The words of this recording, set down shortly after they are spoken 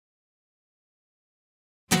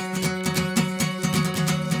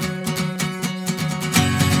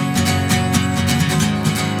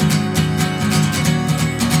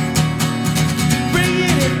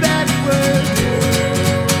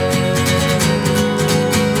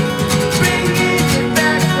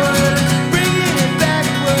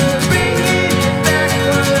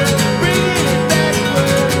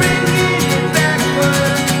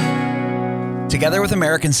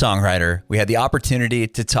American songwriter, we had the opportunity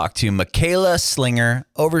to talk to Michaela Slinger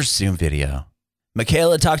over Zoom video.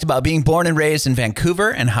 Michaela talked about being born and raised in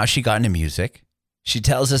Vancouver and how she got into music. She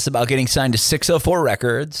tells us about getting signed to 604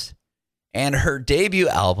 Records and her debut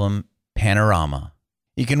album, Panorama.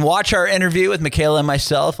 You can watch our interview with Michaela and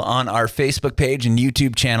myself on our Facebook page and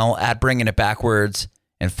YouTube channel at Bringing It Backwards,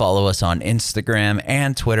 and follow us on Instagram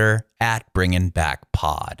and Twitter at Bringing Back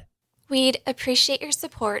Pod. We'd appreciate your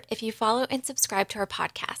support if you follow and subscribe to our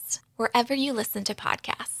podcast, wherever you listen to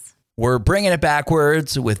podcasts. We're Bringing It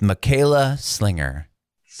Backwards with Michaela Slinger.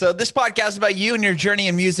 So this podcast is about you and your journey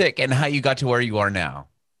in music and how you got to where you are now.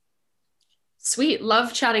 Sweet.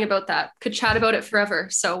 Love chatting about that. Could chat about it forever.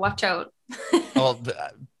 So watch out. Well,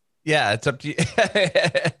 yeah, it's up to you.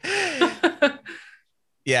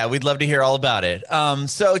 Yeah, we'd love to hear all about it.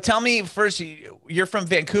 So tell me first, you're from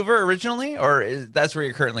Vancouver originally, or that's where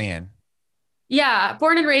you're currently in? Yeah,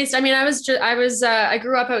 born and raised. I mean, I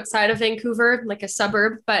grew up outside of Vancouver, like a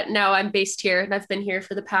suburb, but now I'm based here, and I've been here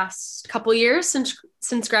for the past couple years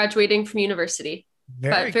since graduating from university.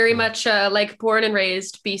 Very much like born and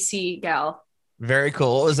raised BC gal. Very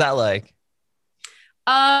cool. What was that like?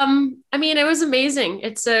 I mean, it was amazing.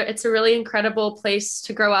 It's a really incredible place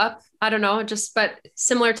to grow up. I don't know, but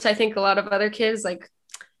similar to, I think, a lot of other kids, like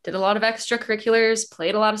did a lot of extracurriculars,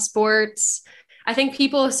 played a lot of sports. I think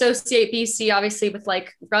people associate BC obviously with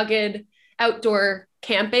like rugged outdoor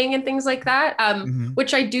camping and things like that,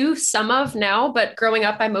 which I do some of now, but growing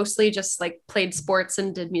up, I mostly just like played sports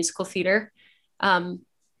and did musical theater.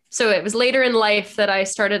 So it was later in life that I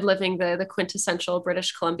started living the quintessential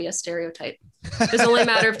British Columbia stereotype. It was only a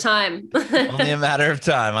matter of time. Only a matter of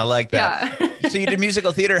time. I like that. Yeah. So you did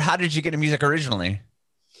musical theater. How did you get into music originally?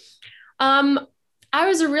 I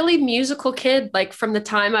was a really musical kid, like from the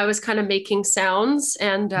time I was kind of making sounds.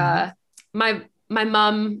 And my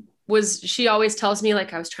mom she always tells me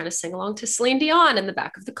like I was trying to sing along to Celine Dion in the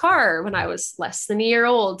back of the car when I was less than a year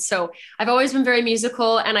old. So I've always been very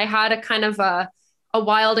musical. And I had a kind of a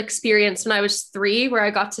wild experience when I was 3 where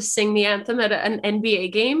I got to sing the anthem at an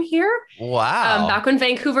NBA game here. Wow. Back when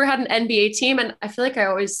Vancouver had an NBA team. And I feel like I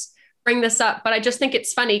always bring this up, but I just think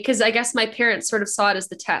it's funny because I guess my parents sort of saw it as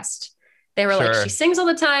the test. They were like, she sings all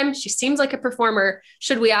the time. She seems like a performer.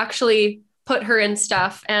 Should we actually put her in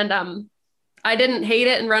stuff? And I didn't hate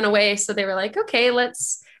it and run away. So they were like, okay,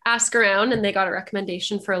 let's ask around. And they got a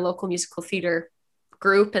recommendation for a local musical theater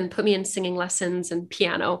group and put me in singing lessons and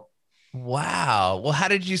piano. Wow. Well, how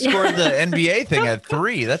did you score the NBA thing at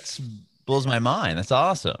 3? That blows my mind. That's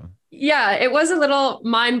awesome. Yeah, it was a little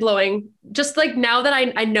mind blowing. Just like now that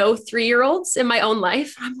I know 3-year-olds in my own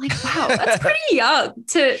life, I'm like, wow, that's pretty young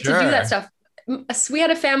to do that stuff. We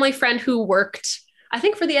had a family friend who worked, I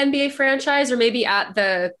think, for the NBA franchise or maybe at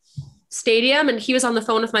the stadium. And he was on the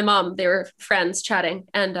phone with my mom. They were friends chatting.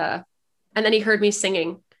 And then he heard me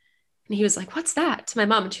singing. And he was like, what's that? To my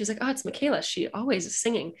mom. And she was like, oh, it's Michaela. She always is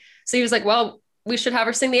singing. So he was like, well, we should have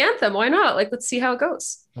her sing the anthem. Why not? Like, let's see how it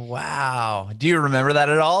goes. Wow. Do you remember that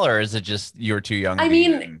at all? Or is it just you were too young? I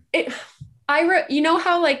mean, you know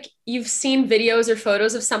how like you've seen videos or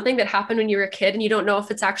photos of something that happened when you were a kid and you don't know if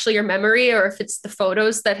it's actually your memory or if it's the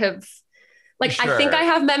photos that have like, I think I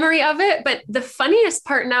have memory of it. But the funniest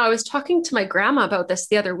part now, I was talking to my grandma about this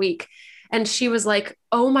the other week. And she was like,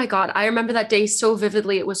 oh my God, I remember that day so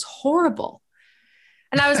vividly. It was horrible.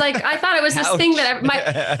 And I was like, I thought it was this thing that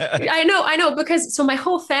I know, because so my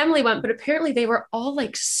whole family went, but apparently they were all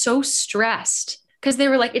like so stressed because they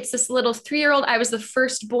were like, it's this little 3-year-old. I was the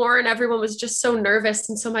firstborn. Everyone was just so nervous.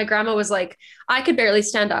 And so my grandma was like, I could barely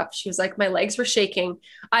stand up. She was like, my legs were shaking.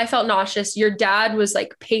 I felt nauseous. Your dad was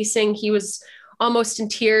like pacing. He was almost in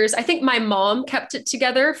tears. I think my mom kept it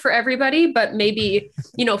together for everybody, but maybe,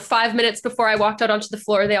 5 minutes before I walked out onto the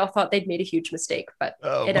floor, they all thought they'd made a huge mistake, but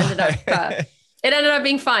it ended up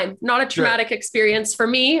being fine. Not a traumatic experience for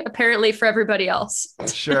me, apparently for everybody else.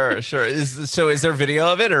 Sure. Is there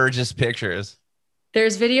video of it or just pictures?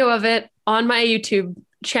 There's video of it on my YouTube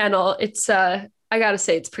channel. It's, I gotta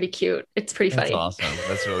say, it's pretty cute. It's pretty funny. That's awesome.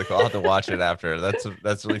 That's really cool. I'll have to watch it after.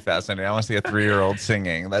 That's really fascinating. I want to see a 3-year-old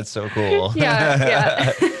singing. That's so cool.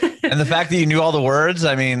 Yeah. And the fact that you knew all the words,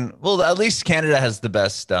 I mean, well, at least Canada has the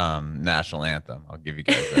best national anthem. I'll give you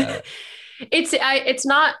guys that. It's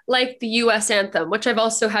not like the US anthem, which I've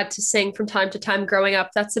also had to sing from time to time growing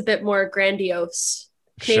up. That's a bit more grandiose.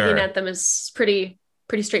 Canadian anthem is pretty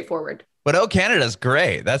straightforward. But Oh Canada's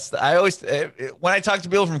great. When I talk to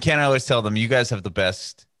people from Canada, I always tell them you guys have the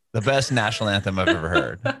best national anthem I've ever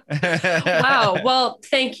heard. Wow. Well,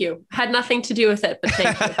 thank you. Had nothing to do with it, but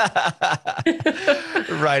thank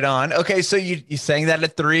you. Right on. Okay. So you sang that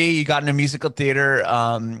at 3, you got into musical theater.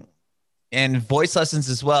 And voice lessons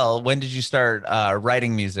as well. When did you start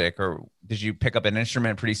writing music, or did you pick up an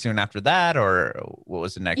instrument pretty soon after that, or what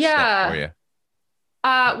was the next step for Yeah.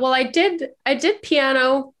 you? Well, I did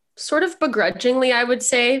piano sort of begrudgingly, I would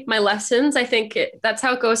say. My lessons, I think that's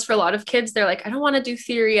how it goes for a lot of kids. They're like, I don't want to do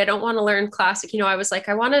theory. I don't want to learn classic. I was like,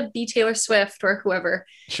 I want to be Taylor Swift or whoever.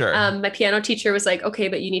 Sure. My piano teacher was like, okay,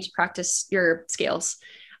 but you need to practice your scales.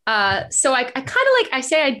 So I kind of like, I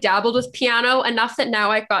say I dabbled with piano enough that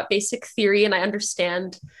now I've got basic theory and I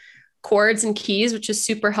understand chords and keys, which is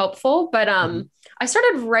super helpful. But I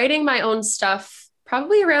started writing my own stuff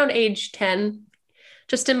probably around age 10,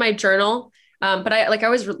 just in my journal. But I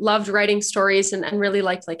always loved writing stories and really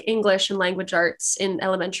liked like English and language arts in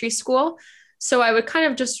elementary school. So I would kind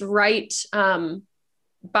of just write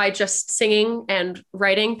by just singing and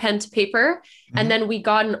writing pen to paper. And then we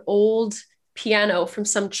got an old piano from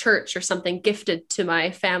some church or something gifted to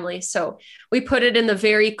my family. So we put it in the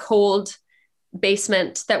very cold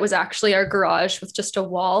basement that was actually our garage with just a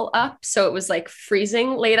wall up. So it was like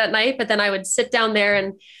freezing late at night, but then I would sit down there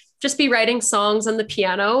and just be writing songs on the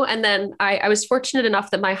piano. And then I was fortunate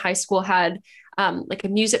enough that my high school had like a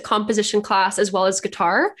music composition class as well as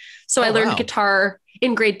guitar. So I learned guitar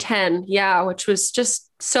in grade 10. Yeah, which was just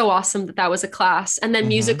so awesome that was a class. And then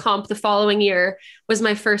music comp the following year was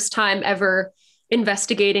my first time ever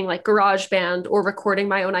investigating like garage band or recording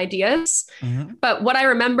my own ideas. But what I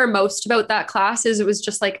remember most about that class is it was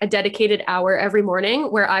just like a dedicated hour every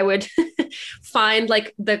morning where I would find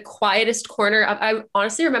like the quietest corner. I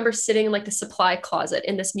honestly remember sitting in like the supply closet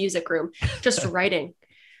in this music room, just writing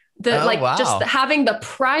just having the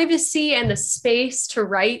privacy and the space to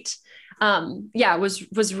write.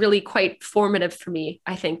 Was really quite formative for me,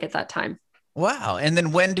 I think, at that time. Wow. And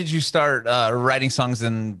then when did you start writing songs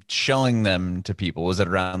and showing them to people? Was it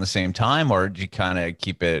around the same time, or did you kind of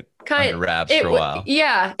keep it under wraps for a while?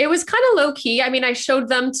 Yeah, it was kind of low key. I mean, I showed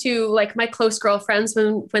them to like my close girlfriends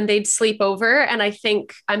when they'd sleep over. And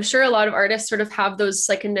I'm sure a lot of artists sort of have those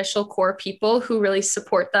like initial core people who really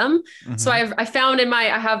support them. So I found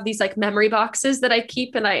I have these like memory boxes that I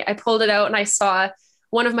keep, and I pulled it out and I saw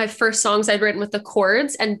one of my first songs I'd written with the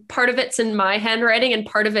chords, and part of it's in my handwriting and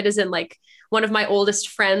part of it is in like one of my oldest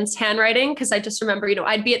friends' handwriting. Cause I just remember,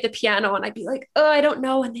 I'd be at the piano and I'd be like, oh, I don't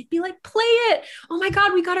know. And they'd be like, play it. Oh my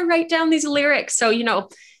God, we got to write down these lyrics. So,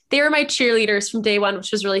 they were my cheerleaders from day one,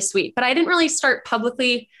 which was really sweet. But I didn't really start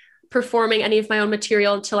publicly performing any of my own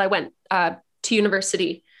material until I went to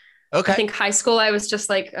university. Okay. I think high school, I was just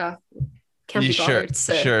like, can't be bothered.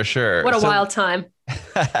 Sure. What a wild time.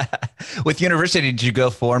 With university, did you go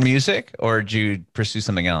for music or did you pursue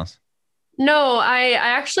something else? No, I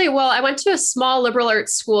actually, I went to a small liberal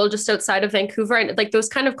arts school just outside of Vancouver, and like those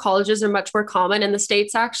kind of colleges are much more common in the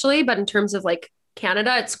States actually, but in terms of like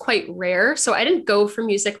Canada, it's quite rare. So I didn't go for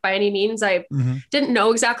music by any means. I didn't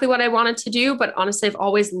know exactly what I wanted to do, but honestly, I've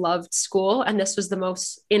always loved school. And this was the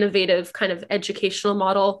most innovative kind of educational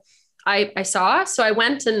model I saw. So I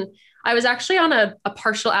went and I was actually on a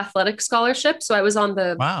partial athletic scholarship. So I was on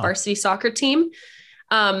the varsity soccer team.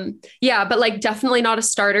 But like definitely not a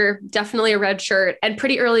starter, definitely a red shirt. And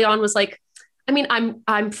pretty early on was like, I mean,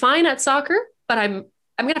 I'm fine at soccer, but I'm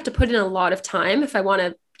gonna have to put in a lot of time if I want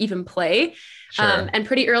to even play. Sure. And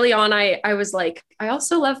pretty early on, I was like, I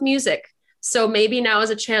also love music. So maybe now is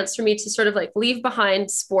a chance for me to sort of like leave behind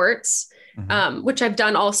sports, which I've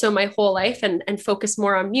done also my whole life, and focus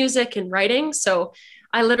more on music and writing. So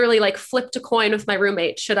I literally like flipped a coin with my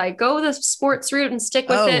roommate. Should I go the sports route and stick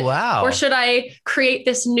with it? Wow. Or should I create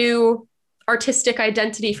this new artistic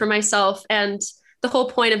identity for myself? And the whole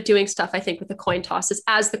point of doing stuff, I think, with the coin toss is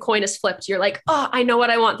as the coin is flipped, you're like, oh, I know what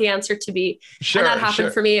I want the answer to be. And that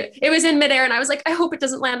happened for me. It was in midair and I was like, I hope it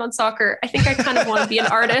doesn't land on soccer. I think I kind of want to be an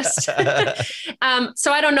artist.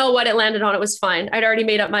 So I don't know what it landed on. It was fine. I'd already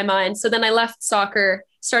made up my mind. So then I left soccer,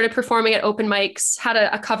 started performing at open mics, had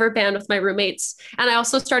a cover band with my roommates. And I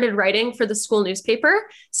also started writing for the school newspaper.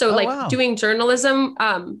 So doing journalism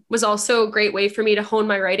was also a great way for me to hone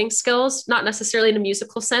my writing skills, not necessarily in a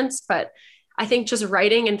musical sense, but I think just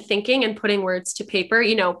writing and thinking and putting words to paper,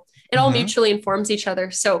 it all mutually informs each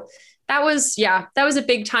other. So that was a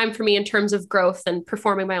big time for me in terms of growth and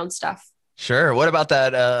performing my own stuff. Sure. What about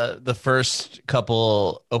that? The first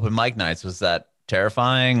couple open mic nights, was that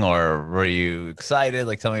terrifying or were you excited?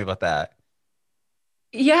 Like, tell me about that.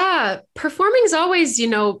 Yeah. Performing is always,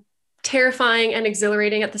 terrifying and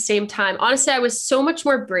exhilarating at the same time. Honestly, I was so much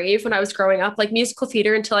more brave when I was growing up, like musical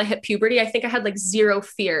theater until I hit puberty. I think I had like zero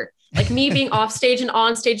fear. Like me being off stage and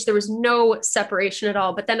on stage, there was no separation at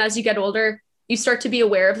all. But then as you get older, you start to be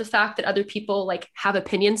aware of the fact that other people like have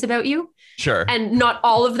opinions about you. Sure. And not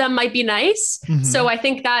all of them might be nice. Mm-hmm. So I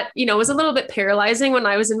think that, was a little bit paralyzing when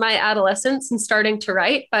I was in my adolescence and starting to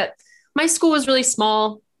write, but my school was really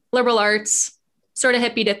small, liberal arts, sort of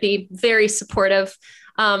hippy dippy, very supportive.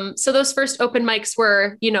 So those first open mics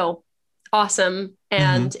were, awesome.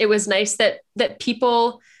 And it was nice that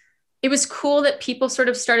people, it was cool that people sort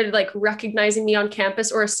of started like recognizing me on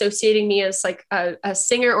campus or associating me as like a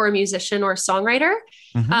singer or a musician or a songwriter.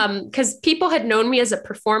 Because people had known me as a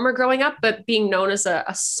performer growing up, but being known as a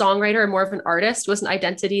songwriter or more of an artist was an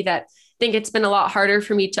identity that I think it's been a lot harder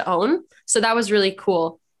for me to own. So that was really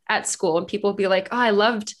cool at school. And people would be like, oh, I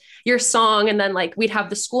loved your song. And then like, we'd have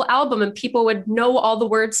the school album and people would know all the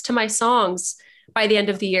words to my songs by the end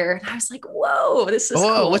of the year. And I was like, whoa, this is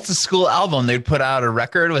cool. What's the school album? They'd put out a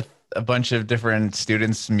record with a bunch of different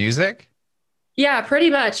students' music? Yeah, pretty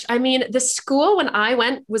much. I mean, the school when I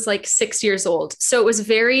went was like 6 years old. So it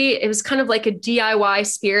was kind of like a DIY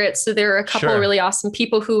spirit. So there were a couple really awesome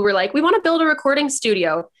people who were like, we want to build a recording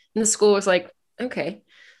studio. And the school was like, okay.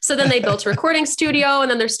 So then they built a recording studio, and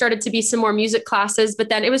then there started to be some more music classes. But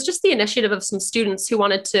then it was just the initiative of some students who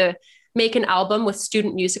wanted to make an album with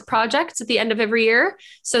student music projects at the end of every year.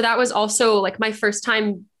 So that was also like my first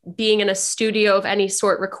time being in a studio of any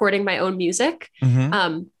sort, recording my own music,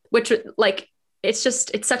 which like, it's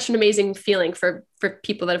such an amazing feeling for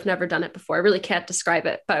people that have never done it before. I really can't describe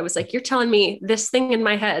it, but I was like, you're telling me this thing in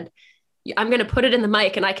my head, I'm going to put it in the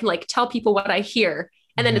mic and I can like tell people what I hear.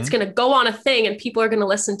 And then it's going to go on a thing and people are going to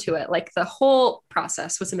listen to it. Like the whole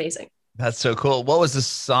process was amazing. That's so cool. What was the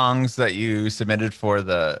songs that you submitted for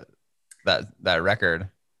that record?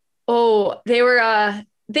 Oh, they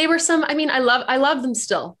were some, I mean, I love them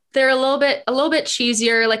still. They're a little bit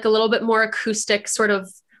cheesier, like a little bit more acoustic sort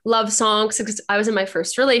of love songs, because I was in my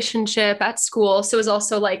first relationship at school. So it was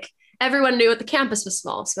also like everyone knew the campus was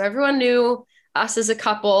small. So everyone knew us as a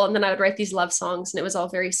couple. And then I would write these love songs and it was all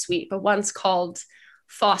very sweet. But one's called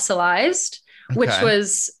Fossilized, which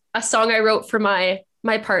was a song I wrote for my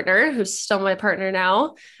partner, who's still my partner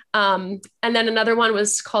now. And then another one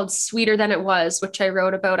was called Sweeter Than It Was, which I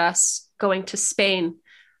wrote about us going to Spain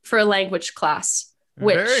for a language class.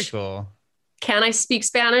 Which, very cool. Can I speak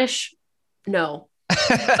Spanish? No.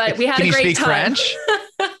 But we had a great time. French?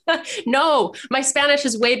 No, my Spanish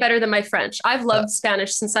is way better than my French. I've loved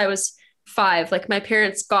Spanish since I was 5. Like my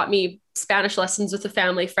parents got me Spanish lessons with a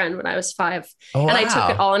family friend when I was 5. And I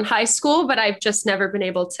took it all in high school, but I've just never been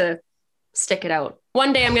able to stick it out.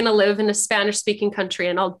 One day I'm going to live in a Spanish speaking country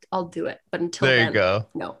and I'll do it. But until then, you go.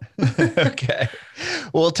 No. Okay.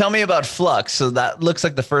 Well, tell me about Flux. So that looks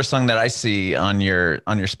like the first song that I see on your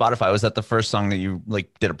Spotify. Was that the first song that you like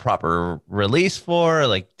did a proper release for?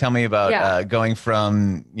 Like, tell me about going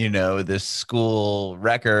from, this school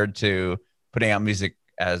record to putting out music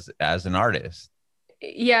as an artist.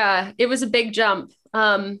 Yeah, it was a big jump.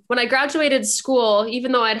 When I graduated school,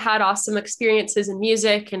 even though I'd had awesome experiences in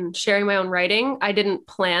music and sharing my own writing, I didn't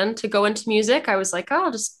plan to go into music. I was like, oh,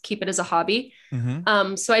 I'll just keep it as a hobby.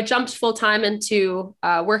 So I jumped full time into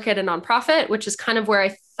work at a nonprofit, which is kind of where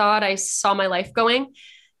I thought I saw my life going.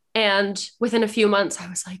 And within a few months, I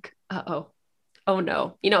was like, oh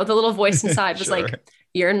no. The little voice inside was like,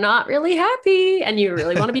 you're not really happy and you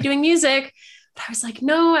really want to be doing music. But I was like,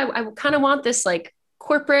 no, I kind of want this like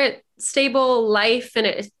corporate stable life. And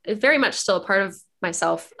it's very much still a part of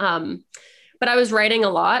myself. But I was writing a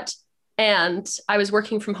lot and I was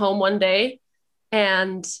working from home one day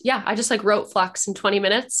and I just like wrote Flux in 20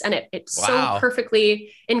 minutes and it so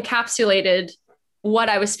perfectly encapsulated what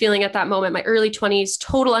I was feeling at that moment, my early 20s,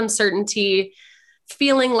 total uncertainty,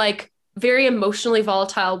 feeling like very emotionally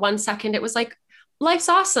volatile. One second, it was like, life's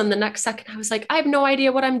awesome. The next second, I was like, I have no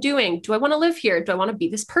idea what I'm doing. Do I want to live here? Do I want to be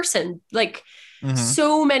this person? Like,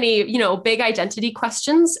 so many, big identity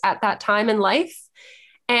questions at that time in life.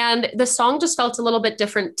 And the song just felt a little bit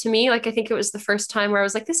different to me. Like, I think it was the first time where I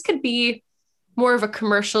was like, this could be more of a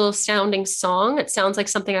commercial sounding song. It sounds like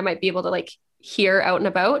something I might be able to like hear out and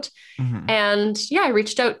about. And I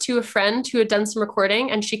reached out to a friend who had done some recording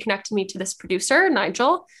and she connected me to this producer,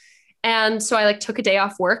 Nigel. And so I like took a day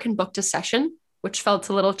off work and booked a session, which felt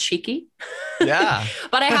a little cheeky. Yeah.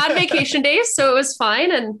 But I had vacation days, so it was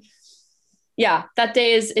fine. And that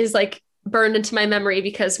day is like burned into my memory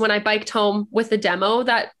because when I biked home with the demo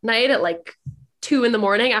that night at like 2 a.m.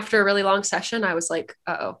 after a really long session, I was like,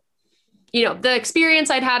 the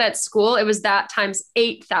experience I'd had at school, it was that times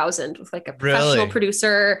 8,000 with like a professional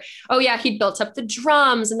producer. Oh yeah. He'd built up the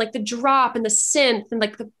drums and like the drop and the synth and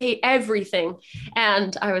like everything.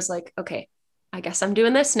 And I was like, okay, I guess I'm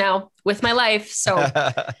doing this now. with my life. So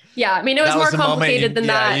yeah, I mean, it was more complicated than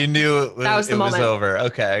that. You knew that was the moment. Was over.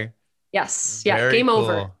 Okay. Yes. Very yeah. Game cool.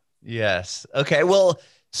 over. Yes. Okay. Well,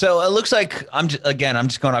 so it looks like I'm just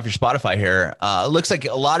going off your Spotify here. It looks like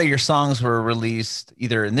a lot of your songs were released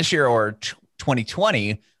either in this year or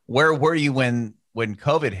 2020. Where were you when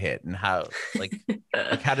COVID hit, and how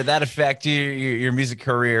how did that affect your music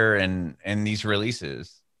career and these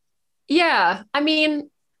releases? Yeah, I mean,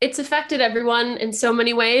 it's affected everyone in so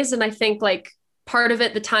many ways, and I think like part of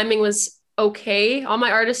it, the timing was okay on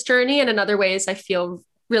my artist journey, and in other ways, I feel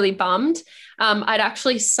really bummed. I'd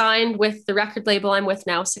actually signed with the record label I'm with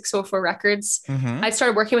now, 604 Records. I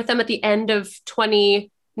started working with them at the end of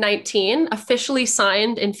 2019, officially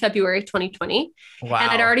signed in February 2020. Wow.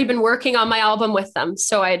 And I'd already been working on my album with them.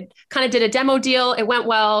 So I kind of did a demo deal. It went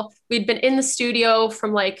well. We'd been in the studio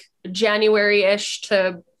from like January-ish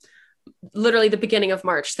to literally the beginning of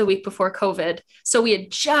March, the week before COVID. So we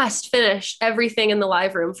had just finished everything in the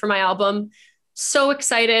live room for my album. So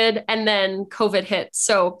excited. And then COVID hit.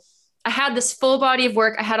 So I had this full body of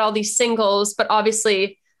work. I had all these singles, but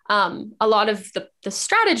obviously a lot of the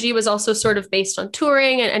strategy was also sort of based on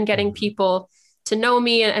touring and getting people to know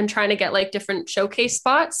me and trying to get like different showcase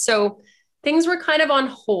spots. So things were kind of on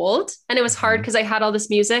hold, and it was hard because I had all this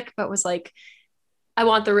music, but was like, I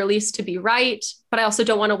want the release to be right, but I also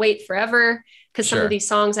don't want to wait forever because some of these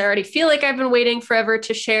songs I already feel like I've been waiting forever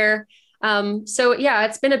to share. So yeah,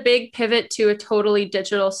 it's been a big pivot to a totally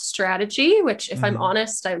digital strategy, which if I'm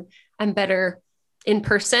honest, I'm better in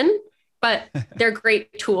person, but they're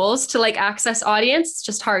great tools to like access audience. It's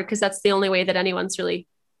just hard because that's the only way that anyone's really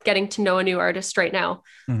getting to know a new artist right now.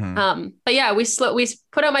 But yeah, we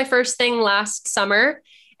put out my first thing last summer,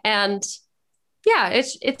 and yeah,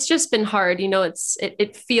 it's just been hard. You know,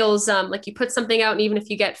 it feels like you put something out, and even if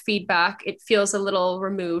you get feedback, it feels a little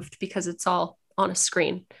removed because it's all on a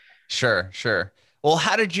screen. Sure. Well,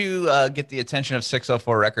 how did you get the attention of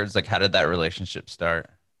 604 Records? Like, how did that relationship start?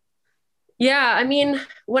 Yeah, I mean,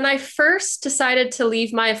 when I first decided to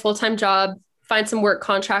leave my full-time job, find some work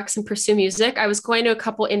contracts and pursue music, I was going to a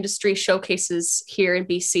couple industry showcases here in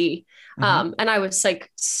BC. And I was like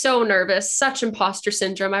so nervous, such imposter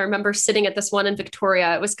syndrome. I remember sitting at this one in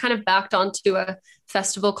Victoria. It was kind of backed onto a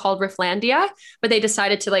festival called Rifflandia, but they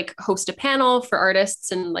decided to like host a panel for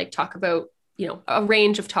artists and like talk about, you know, a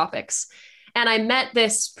range of topics. And I met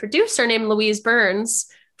this producer named Louise Burns.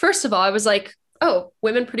 First of all, I was like, oh,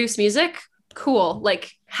 women produce music? Cool.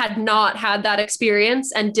 Like, had not had that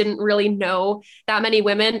experience and didn't really know that many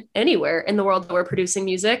women anywhere in the world that were producing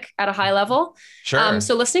music at a high level.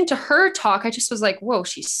 So listening to her talk, I just was like, whoa,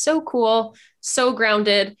 she's so cool, so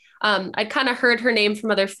grounded. I'd kind of heard her name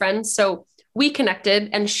from other friends. So we connected,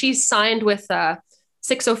 and she's signed with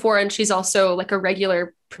 604, and she's also like a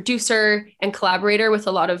regular producer and collaborator with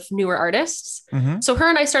a lot of newer artists. So her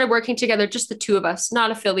and I started working together, just the two of us, not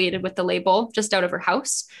affiliated with the label, just out of her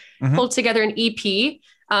house, pulled together an EP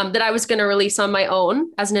that I was going to release on my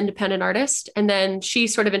own as an independent artist. And then she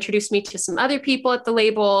sort of introduced me to some other people at the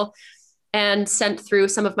label and sent through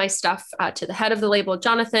some of my stuff to the head of the label,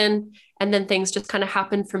 Jonathan. And then things just kind of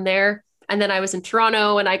happened from there. And then I was in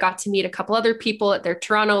Toronto, and I got to meet a couple other people at their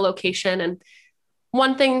Toronto location. And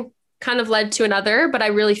one thing kind of led to another, but I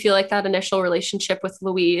really feel like that initial relationship with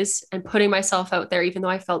Louise and putting myself out there, even though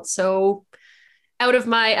I felt so out of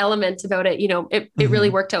my element about it, you know, it really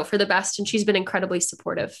worked out for the best, and she's been incredibly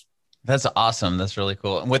supportive. That's awesome. That's really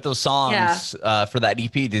cool. And with those songs for that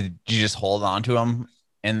EP, did you just hold on to them,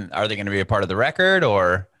 and are they going to be a part of the record,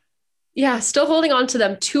 or? Yeah, still holding on to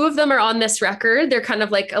them. 2 of them are on this record. They're kind of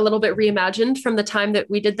like a little bit reimagined from the time that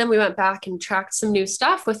we did them. We went back and tracked some new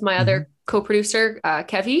stuff with my other co-producer,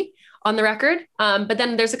 Kevy, on the record. But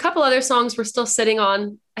then there's a couple other songs we're still sitting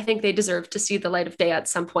on. I think they deserve to see the light of day at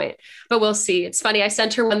some point, but we'll see. It's funny. I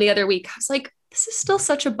sent her one the other week. I was like, this is still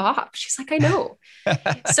such a bop. She's like, I know.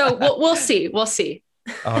 So we'll see. We'll see.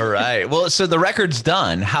 All right. Well, so the record's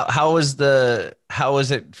done. How was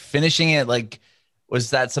it finishing it? Like,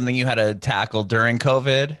 was that something you had to tackle during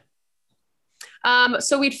COVID?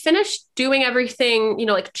 So we'd finished doing everything, you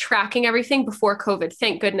know, like tracking everything before COVID,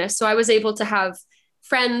 thank goodness. So I was able to have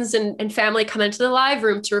friends and family come into the live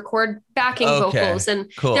room to record backing vocals.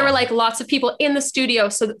 And there were like lots of people in the studio.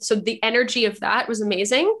 So the energy of that was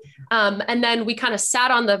amazing. And then we kind of sat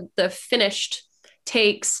on the finished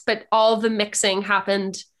takes, but all the mixing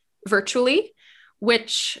happened virtually,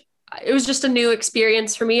 which it was just a new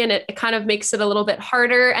experience for me. And it kind of makes it a little bit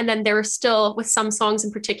harder. And then there were still, with some songs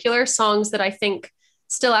in particular, songs that I think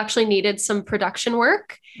still actually needed some production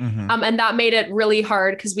work. And that made it really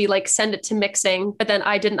hard because we like send it to mixing, but then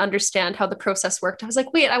I didn't understand how the process worked. I was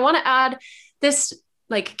like, wait, I want to add this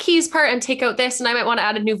like keys part and take out this, and I might want to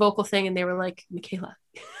add a new vocal thing. And they were like, Michaela.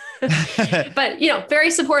 But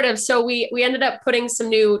very supportive. So we ended up putting some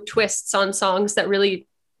new twists on songs that really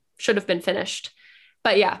should have been finished.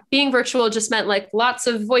 But yeah, being virtual just meant like lots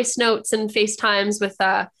of voice notes and FaceTimes with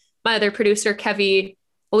my other producer, Kevy,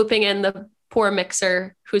 looping in the poor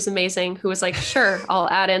mixer, who's amazing, who was like, sure, I'll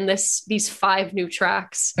add in these 5 new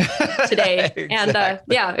tracks today.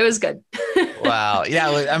 Exactly. And it was good. Wow. Yeah.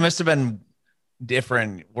 I must have been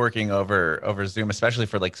different working over Zoom, especially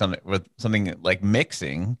for like something like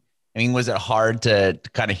mixing. I mean, was it hard to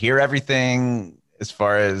kind of hear everything as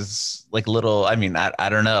far as like little, I mean, I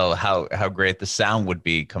don't know how great the sound would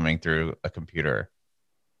be coming through a computer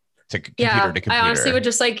to computer. I honestly would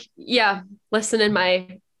just listen in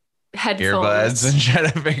my headphones earbuds and try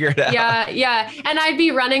to figure it out. Yeah. And I'd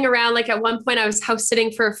be running around. Like at one point I was house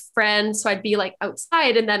sitting for a friend. So I'd be like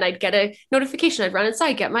outside, and then I'd get a notification. I'd run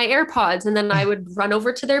inside, get my AirPods, and then I would run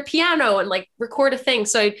over to their piano and like record a thing.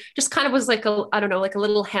 So I just kind of was like a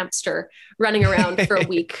little hamster running around for a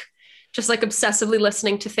week, just like obsessively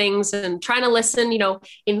listening to things and trying to listen,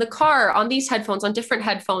 in the car, on these headphones, on different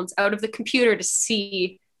headphones, out of the computer to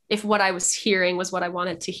see if what I was hearing was what I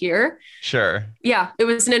wanted to hear. Sure. Yeah, it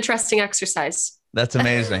was an interesting exercise. That's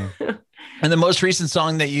amazing. And the most recent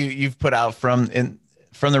song that you've put out from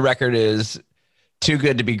the record is Too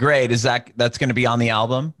Good to Be Great. That's going to be on the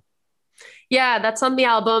album? Yeah, that's on the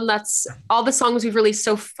album. That's all the songs we've released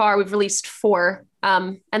so far. We've released 4.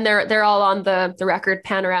 And they're all on the record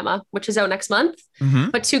Panorama, which is out next month. Mm-hmm.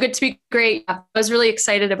 But Too Good to Be Great, I was really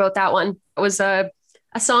excited about that one. It was a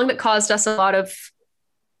song that caused us a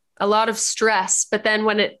lot of stress. But then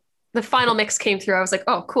when the final mix came through, I was like,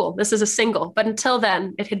 oh, cool, this is a single. But until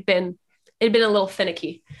then, it had been a little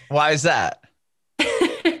finicky. Why is that?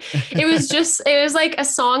 It was like a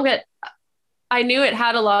song that I knew it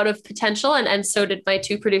had a lot of potential, and so did my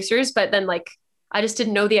 2 producers. But then like, I just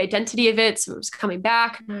didn't know the identity of it. So it was coming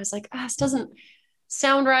back, and I was like, this doesn't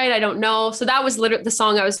sound right. I don't know. So that was literally the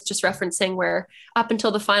song I was just referencing, where up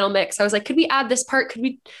until the final mix, I was like, could we add this part? Could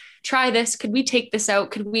we try this? Could we take this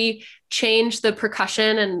out? Could we change the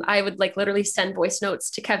percussion? And I would like literally send voice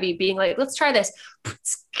notes to Kevy being like, let's try this.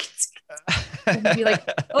 And be like,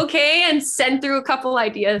 okay, and send through a couple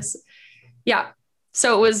ideas. Yeah.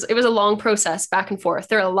 So it was a long process back and forth.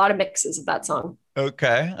 There are a lot of mixes of that song.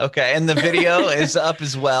 Okay. And the video is up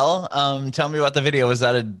as well. Tell me about the video. Was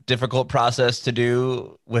that a difficult process to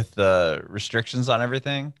do with the restrictions on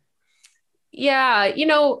everything? Yeah,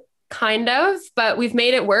 kind of, but we've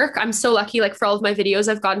made it work. I'm so lucky. Like for all of my videos,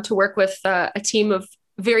 I've gotten to work with a team of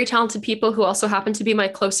very talented people who also happen to be my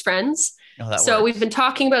close friends. So we've been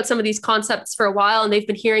talking about some of these concepts for a while, and they've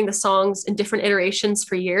been hearing the songs in different iterations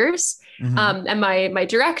for years. Mm-hmm. And my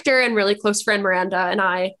director and really close friend Miranda and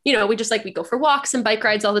I, we go for walks and bike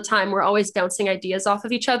rides all the time. We're always bouncing ideas off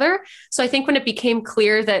of each other. So I think when it became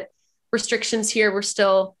clear that restrictions here were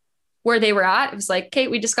still where they were at, it was like, Kate,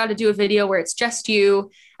 we just got to do a video where it's just you.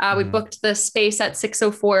 We booked the space at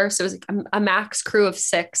 604. So it was a max crew of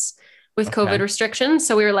 6 with COVID restrictions.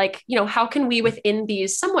 So we were like, how can we within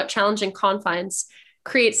these somewhat challenging confines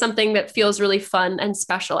create something that feels really fun and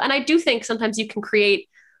special? And I do think sometimes you can create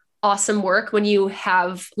awesome work when you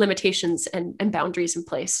have limitations and boundaries in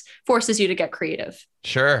place, forces you to get creative.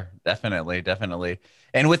 Sure. Definitely.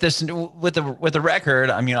 And with the record,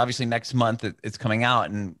 I mean, obviously next month it's coming out,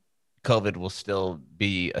 and COVID will still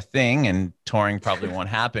be a thing, and touring probably won't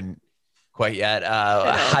happen quite yet.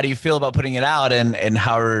 How do you feel about putting it out, and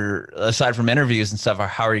aside from interviews and stuff,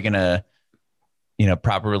 how are you going to,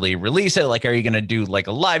 properly release it? Like, are you going to do like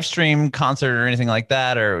a live stream concert or anything like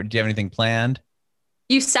that? Or do you have anything planned?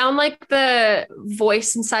 You sound like the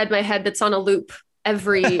voice inside my head that's on a loop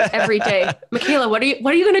every day. Michaela, what are you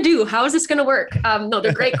going to do? How is this going to work? No,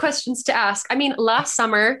 they're great questions to ask. I mean, last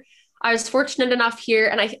summer I was fortunate enough here,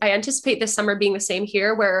 and I anticipate this summer being the same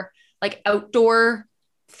here, where like outdoor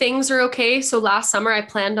things are okay. So last summer I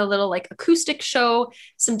planned a little like acoustic show,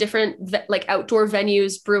 some different like outdoor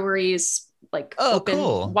venues, breweries, like open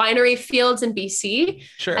winery fields in BC.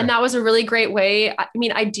 Sure. And that was a really great way. I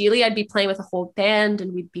mean, ideally I'd be playing with a whole band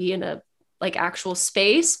and we'd be in a like actual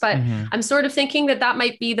space, but I'm sort of thinking that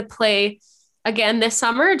might be the play again this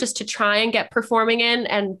summer, just to try and get performing in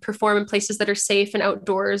and perform in places that are safe and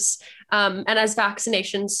outdoors. And as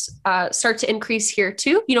vaccinations start to increase here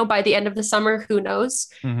too, by the end of the summer, who knows,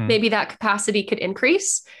 maybe that capacity could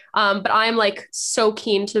increase. But I'm like so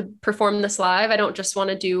keen to perform this live. I don't just want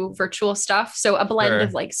to do virtual stuff. So a blend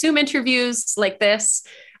of like Zoom interviews like this.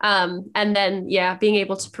 And then, being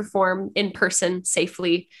able to perform in person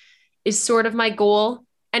safely is sort of my goal.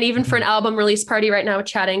 And even for an album release party right now,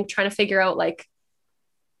 trying to figure out like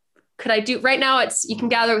could I do right now? You can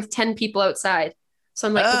gather with 10 people outside. So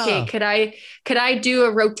I'm like, okay, could I do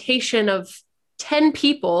a rotation of 10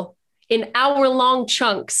 people in hour-long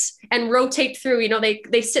chunks and rotate through?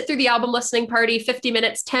 They sit through the album listening party, 50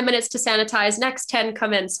 minutes, 10 minutes to sanitize, next 10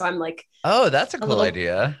 come in. So I'm like, oh, that's a cool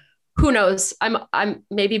idea. Who knows? I'm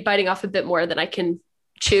maybe biting off a bit more than I can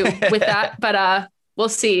chew with that, but we'll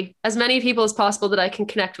see. As many people as possible that I can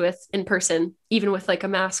connect with in person, even with like a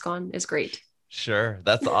mask on, is great. Sure.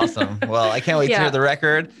 That's awesome. Well, I can't wait to hear the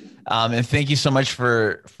record. And thank you so much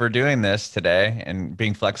for doing this today and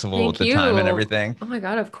being flexible with the time and everything. Oh my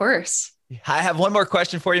God, of course. I have one more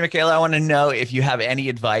question for you, Michaela. I want to know if you have any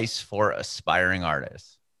advice for aspiring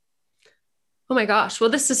artists. Oh my gosh. Well,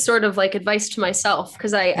 this is sort of like advice to myself,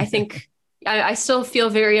 because I think I still feel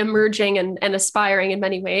very emerging and aspiring in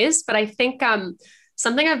many ways. But I think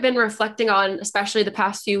something I've been reflecting on, especially the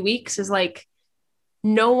past few weeks, is like,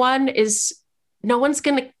 no one's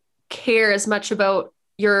going to care as much about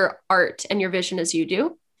your art and your vision as you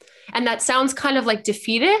do. And that sounds kind of like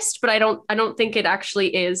defeatist, but I don't think it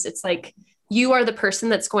actually is. It's like, you are the person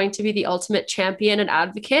that's going to be the ultimate champion and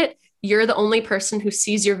advocate. You're the only person who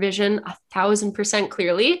sees your vision 1,000%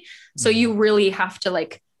 clearly. So you really have to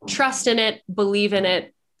like trust in it, believe in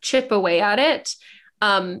it, chip away at it.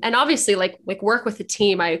 And obviously like work with a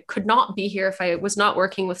team. I could not be here if I was not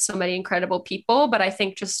working with so many incredible people. But I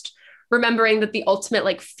think just remembering that the ultimate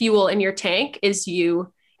like fuel in your tank is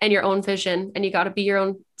you and your own vision, and you got to be your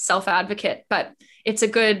own self-advocate. But it's a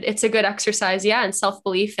good exercise. Yeah. And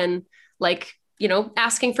self-belief, and like,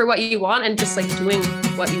 asking for what you want and just like doing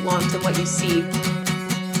what you want and what you see.